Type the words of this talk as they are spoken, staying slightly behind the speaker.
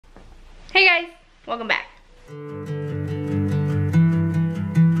Hey guys, welcome back.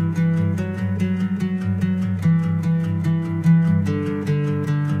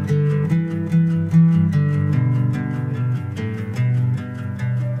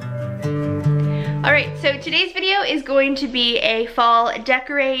 Alright, so today's video is going to be a fall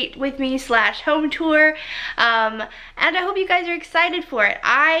decorate with me / home tour, and I hope you guys are excited for it.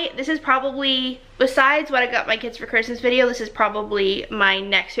 This is probably, besides what I got my kids for Christmas video, this is probably my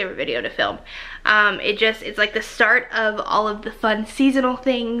next favorite video to film. It's like the start of all of the fun seasonal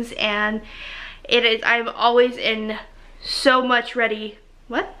things, and I'm always in so much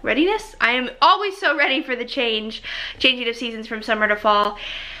readiness? I am always so ready for the changing of seasons from summer to fall.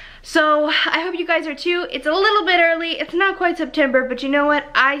 So I hope you guys are too. It's a little bit early. It's not quite September, but you know what?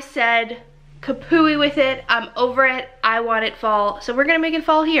 I said kapooey with it. I'm over it. I want it fall. So we're gonna make it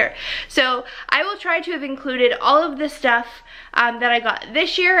fall here. So I will try to have included all of the stuff that I got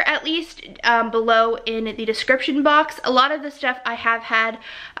this year, at least, below in the description box. A lot of the stuff I have had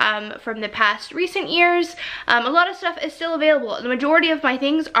from the past recent years. A lot of stuff is still available. The majority of my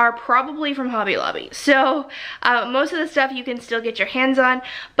things are probably from Hobby Lobby. So most of the stuff you can still get your hands on,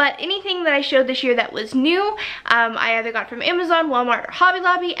 but anything that I showed this year that was new, I either got from Amazon, Walmart, or Hobby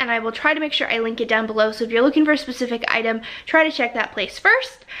Lobby, and I will try to make sure I link it down below. So if you're looking for a specific item, try to check that place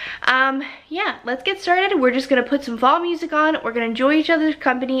first. Yeah, let's get started. We're just gonna put some fall music on. We're gonna enjoy each other's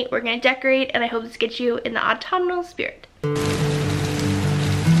company. We're gonna decorate, and I hope this gets you in the autumnal spirit.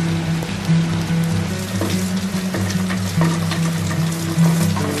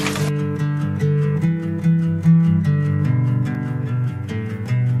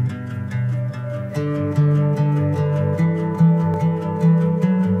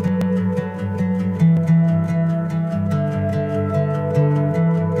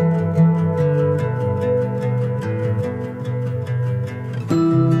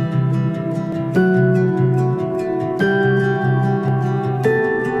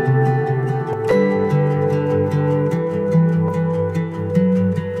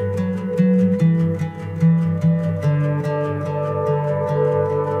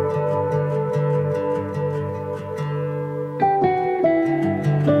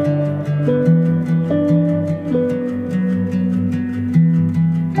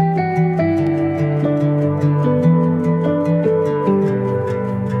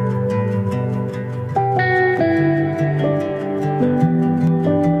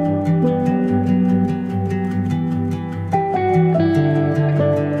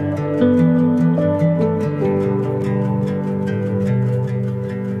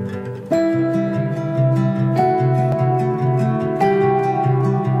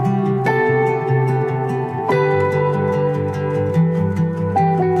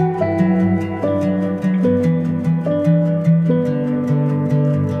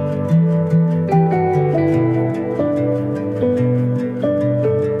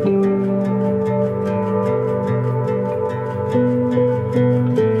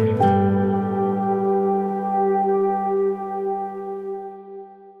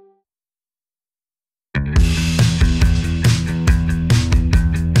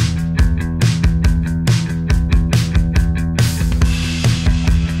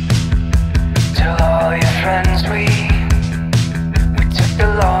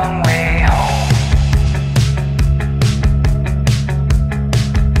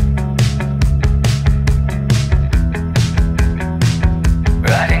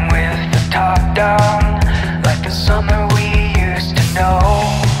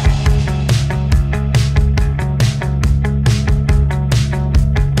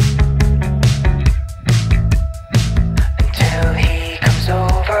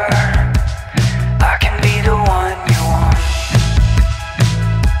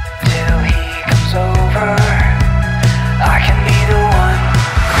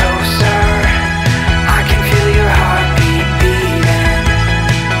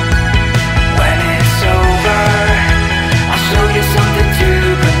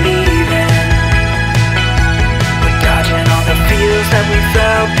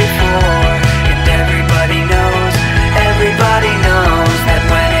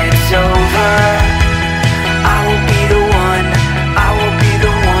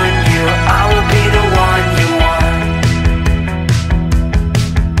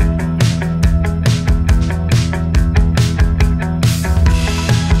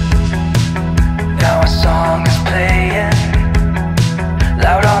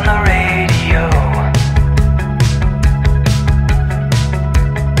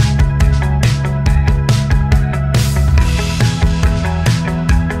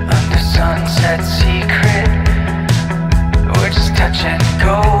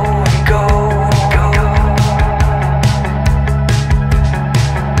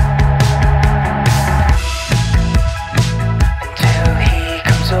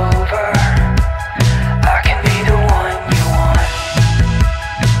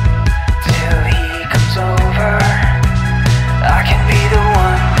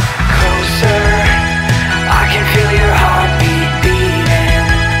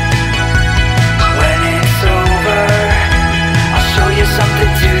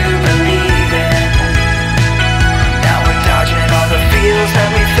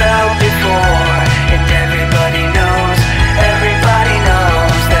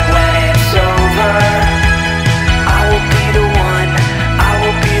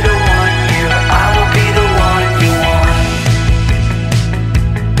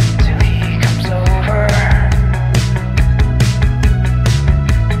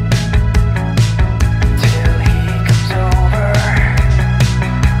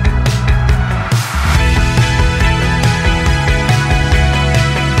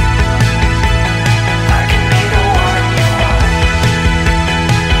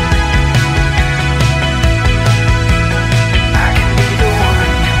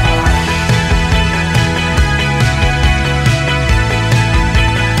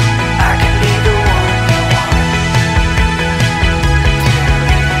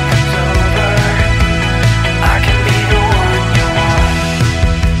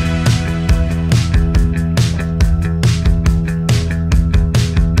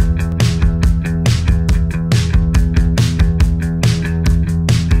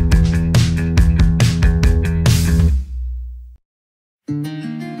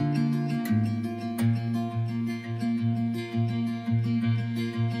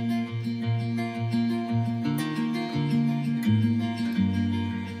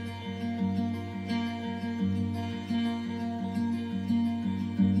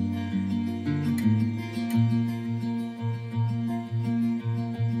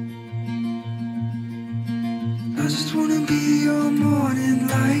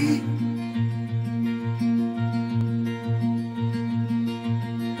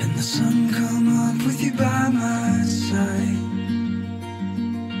 the sun come up with you by my side,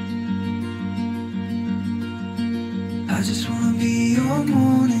 I just wanna be your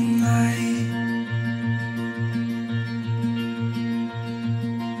morning light.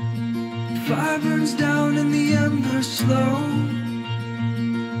 Fire burns down and the embers slow,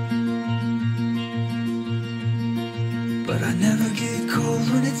 but I never get cold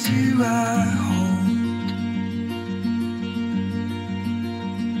when it's you I hold.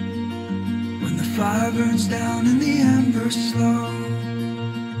 When the fire burns down and the embers slow,